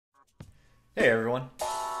Hey everyone,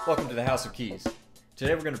 welcome to the House of Keys.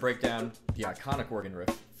 Today we're going to break down the iconic organ riff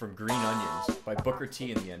from Green Onions by Booker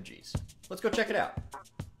T and the MGs. Let's go check it out.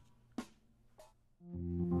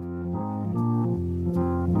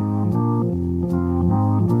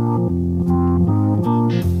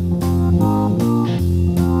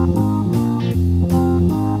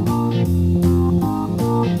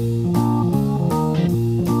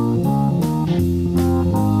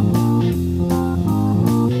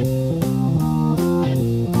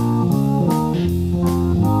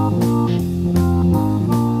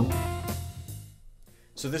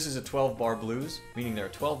 So this is a 12-bar blues, meaning there are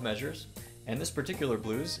 12 measures, and this particular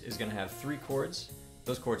blues is going to have 3 chords.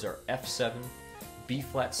 Those chords are F7,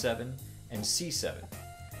 B-flat 7, and C7.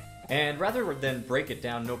 And rather than break it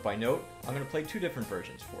down note by note, I'm going to play 2 different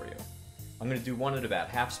versions for you. I'm going to do one at about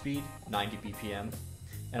half speed, 90 BPM,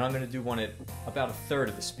 and I'm going to do one at about a third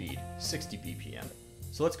of the speed, 60 BPM.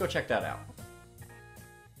 So let's go check that out.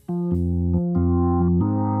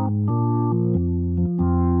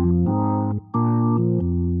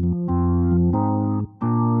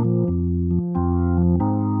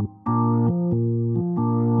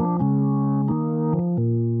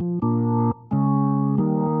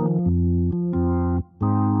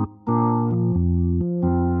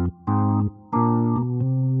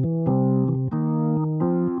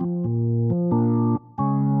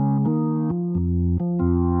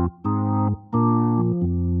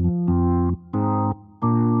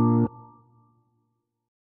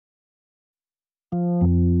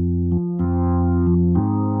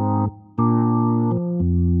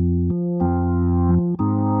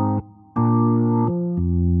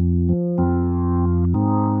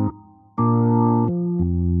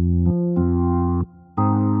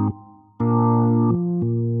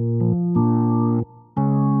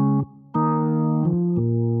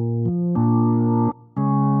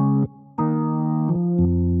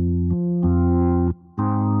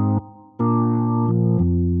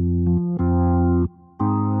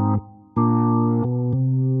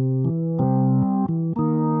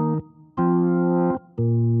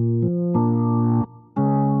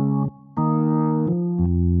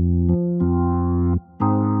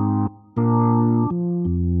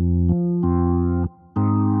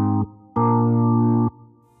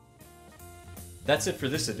 That's it for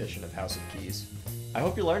this edition of House of Keys. I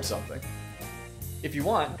hope you learned something. If you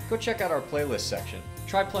want, go check out our playlist section.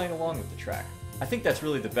 Try playing along with the track. I think that's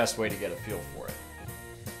really the best way to get a feel for it.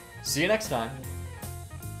 See you next time!